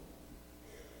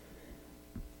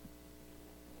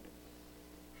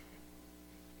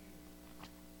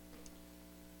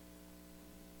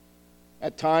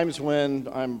At times when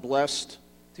I'm blessed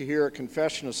to hear a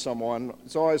confession of someone,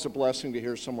 it's always a blessing to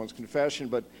hear someone's confession,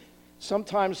 but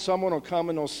sometimes someone will come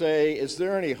and they'll say, "Is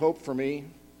there any hope for me?"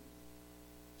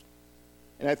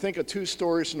 And I think of two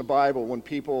stories in the Bible when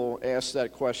people ask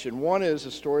that question. One is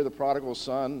the story of the prodigal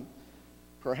son,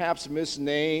 perhaps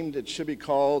misnamed. It should be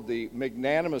called the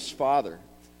magnanimous father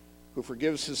who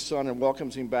forgives his son and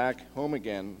welcomes him back home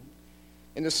again.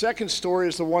 And the second story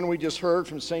is the one we just heard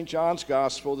from St. John's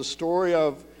Gospel, the story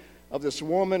of this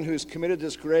woman who's committed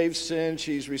this grave sin.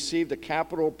 She's received a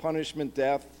capital punishment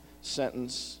death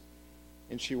sentence,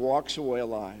 and she walks away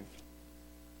alive.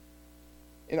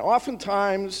 And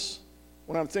oftentimes,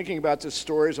 when I'm thinking about this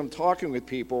story, as I'm talking with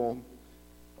people,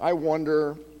 I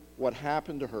wonder what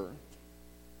happened to her.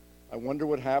 I wonder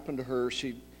what happened to her.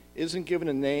 She isn't given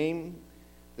a name.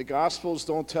 The Gospels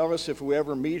don't tell us if we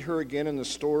ever meet her again in the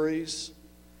stories.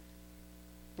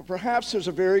 But perhaps there's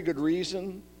a very good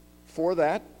reason for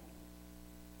that.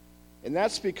 And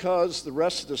that's because the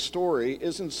rest of the story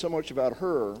isn't so much about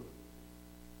her,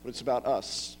 but it's about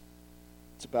us.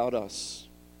 It's about us.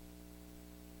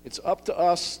 It's up to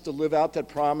us to live out that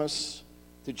promise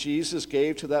that Jesus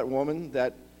gave to that woman,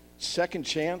 that second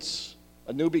chance,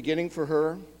 a new beginning for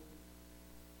her.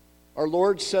 Our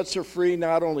Lord sets her free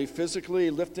not only physically,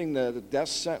 lifting the death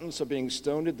sentence of being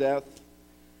stoned to death,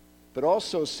 but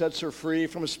also sets her free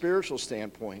from a spiritual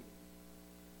standpoint.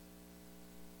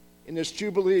 In this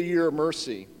Jubilee year of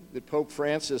mercy that Pope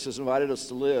Francis has invited us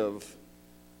to live,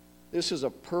 this is a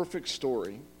perfect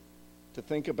story to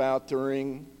think about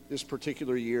during this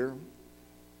particular year,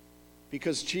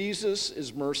 because Jesus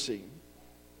is mercy.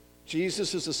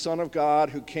 Jesus is the Son of God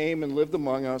who came and lived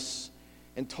among us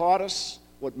and taught us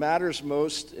what matters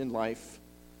most in life.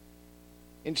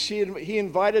 And he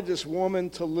invited this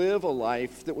woman to live a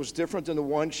life that was different than the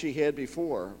one she had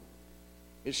before,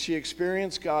 as she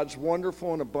experienced God's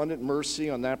wonderful and abundant mercy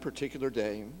on that particular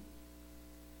day.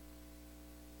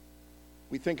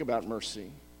 We think about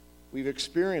mercy. We've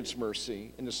experienced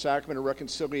mercy in the sacrament of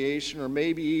reconciliation, or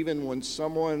maybe even when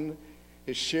someone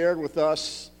has shared with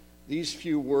us these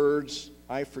few words,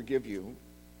 "I forgive you."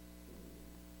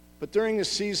 But during the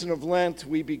season of Lent,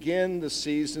 we begin the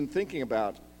season thinking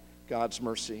about God's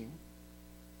mercy.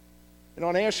 And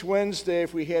on Ash Wednesday,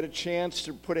 if we had a chance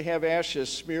to have ashes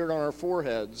smeared on our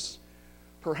foreheads,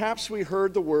 perhaps we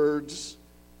heard the words,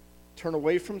 "Turn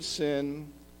away from sin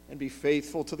and be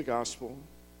faithful to the gospel."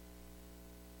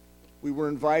 We were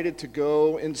invited to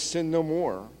go and sin no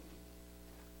more.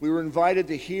 We were invited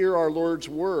to hear our Lord's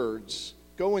words,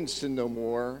 "Go and sin no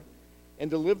more," and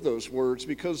to live those words,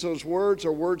 because those words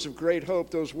are words of great hope.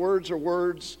 Those words are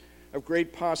words of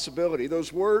great possibility.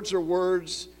 Those words are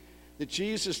words that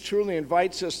Jesus truly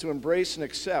invites us to embrace and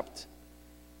accept,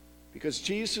 because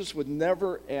Jesus would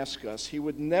never ask us, he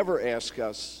would never ask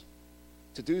us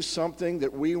to do something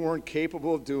that we weren't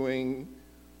capable of doing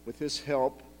with his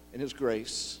help and his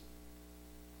grace.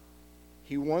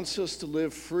 He wants us to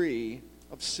live free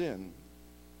of sin.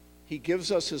 He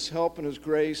gives us his help and his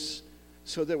grace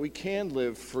so that we can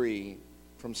live free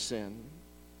from sin.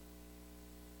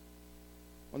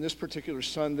 On this particular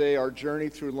Sunday, our journey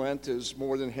through Lent is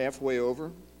more than halfway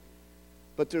over,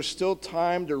 but there's still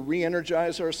time to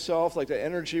re-energize ourselves like the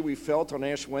energy we felt on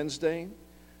Ash Wednesday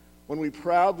when we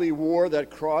proudly wore that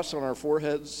cross on our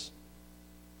foreheads.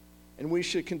 And we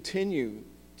should continue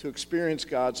to experience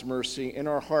God's mercy in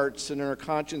our hearts and in our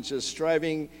consciences,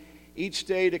 striving each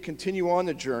day to continue on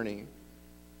the journey,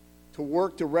 to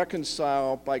work to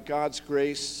reconcile by God's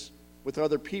grace with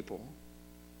other people,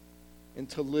 and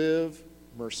to live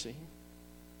mercy.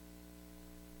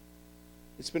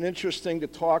 It's been interesting to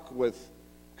talk with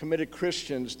committed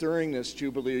Christians during this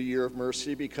Jubilee year of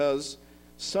mercy, because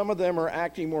some of them are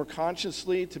acting more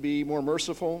consciously to be more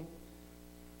merciful.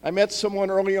 I met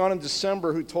someone early on in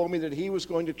December who told me that he was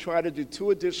going to try to do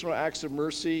 2 additional acts of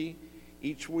mercy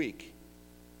each week.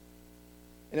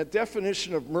 And a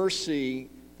definition of mercy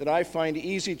that I find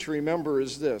easy to remember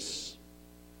is this: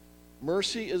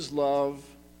 mercy is love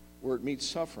where it meets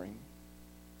suffering.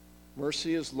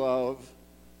 Mercy is love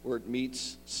where it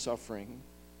meets suffering.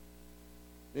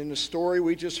 In the story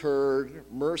we just heard,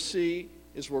 mercy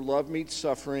is where love meets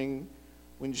suffering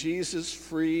when Jesus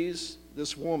frees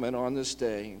this woman on this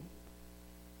day.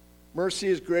 Mercy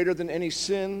is greater than any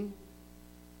sin.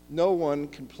 No one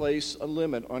can place a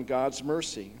limit on God's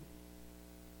mercy.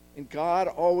 And God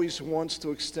always wants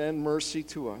to extend mercy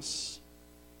to us.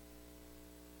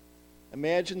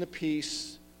 Imagine the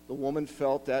peace the woman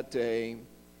felt that day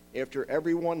after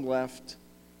everyone left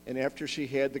and after she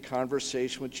had the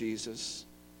conversation with Jesus.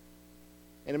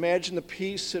 And imagine the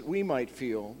peace that we might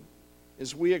feel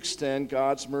as we extend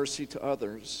God's mercy to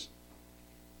others,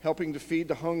 helping to feed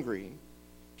the hungry,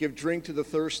 give drink to the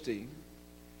thirsty,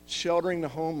 sheltering the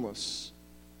homeless,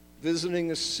 visiting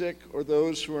the sick or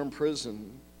those who are in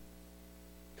prison,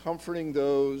 comforting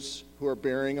those who are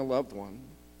burying a loved one,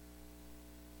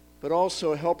 but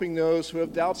also helping those who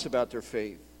have doubts about their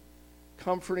faith,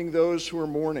 comforting those who are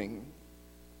mourning,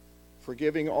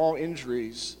 forgiving all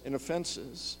injuries and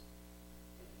offenses,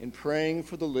 and praying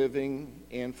for the living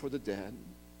and for the dead.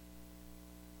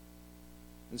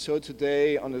 And so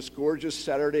today, on this gorgeous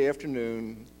Saturday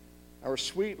afternoon, our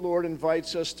sweet Lord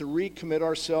invites us to recommit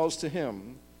ourselves to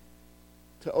Him,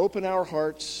 to open our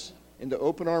hearts and to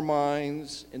open our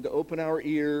minds and to open our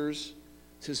ears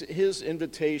to His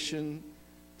invitation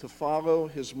to follow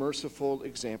His merciful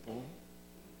example.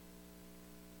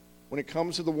 When it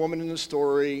comes to the woman in the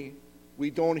story,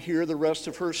 we don't hear the rest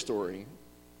of her story.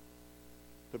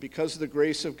 But because of the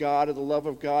grace of God and the love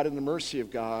of God and the mercy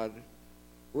of God,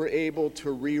 we're able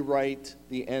to rewrite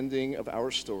the ending of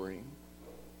our story.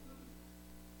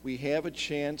 We have a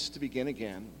chance to begin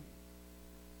again.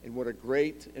 And what a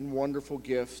great and wonderful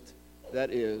gift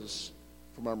that is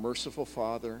from our merciful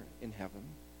Father in heaven.